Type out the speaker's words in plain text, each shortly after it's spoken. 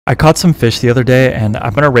I caught some fish the other day, and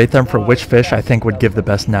I'm gonna rate them for which fish I think would give the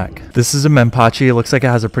best neck. This is a Mempachi. It looks like it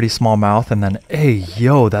has a pretty small mouth, and then, hey,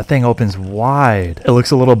 yo, that thing opens wide. It looks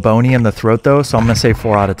a little bony in the throat though, so I'm gonna say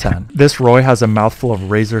 4 out of 10. This Roy has a mouthful of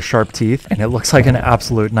razor sharp teeth, and it looks like an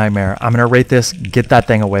absolute nightmare. I'm gonna rate this, get that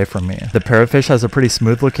thing away from me. The parrotfish has a pretty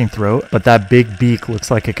smooth looking throat, but that big beak looks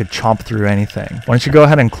like it could chomp through anything. Why don't you go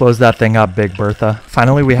ahead and close that thing up, Big Bertha?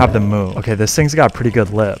 Finally, we have the moo. Okay, this thing's got pretty good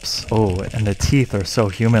lips. Oh, and the teeth are so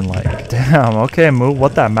human-like. Damn, okay, moo,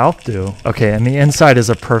 what that mouth do? Okay, and the inside is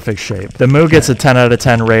a perfect shape. The moo gets a 10 out of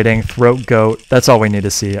 10 rating, throat goat. That's all we need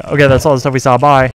to see. Okay, that's all the stuff we saw. Bye.